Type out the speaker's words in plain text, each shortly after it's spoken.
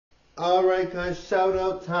Alright guys, shout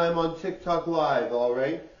out time on TikTok Live,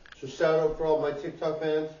 alright? So shout out for all my TikTok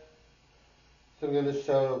fans. So I'm going to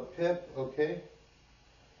shout out Pip, okay?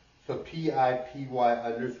 So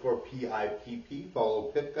PIPY_PIPP. Follow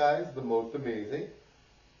Pip, guys, the most amazing.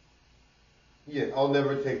 Yeah, I'll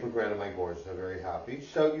never take for granted my gorge. I'm very happy.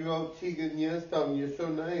 Shout you out, Tegan. Yes, Tom, you're so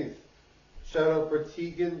nice. Shout out for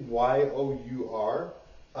Tegan,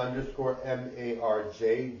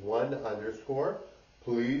 YOUR_MARJ1_.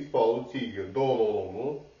 Please follow Tegan.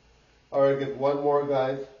 Alright, get one more,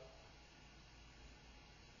 guys.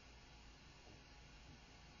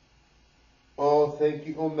 Oh, thank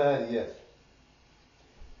you. Oh, Matt, yes.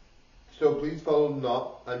 So please follow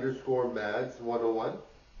not_Mads101.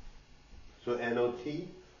 So NOT_MADS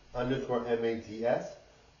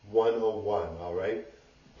 101, alright?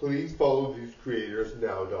 Please follow these creators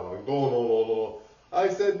now, dog. No. I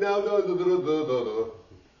said now,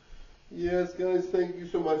 Yes, guys, thank you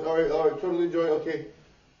so much. Alright, totally enjoy. Okay,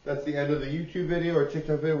 that's the end of the YouTube video or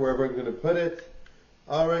TikTok video, wherever I'm going to put it.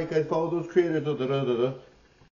 Alright, guys, follow those creators.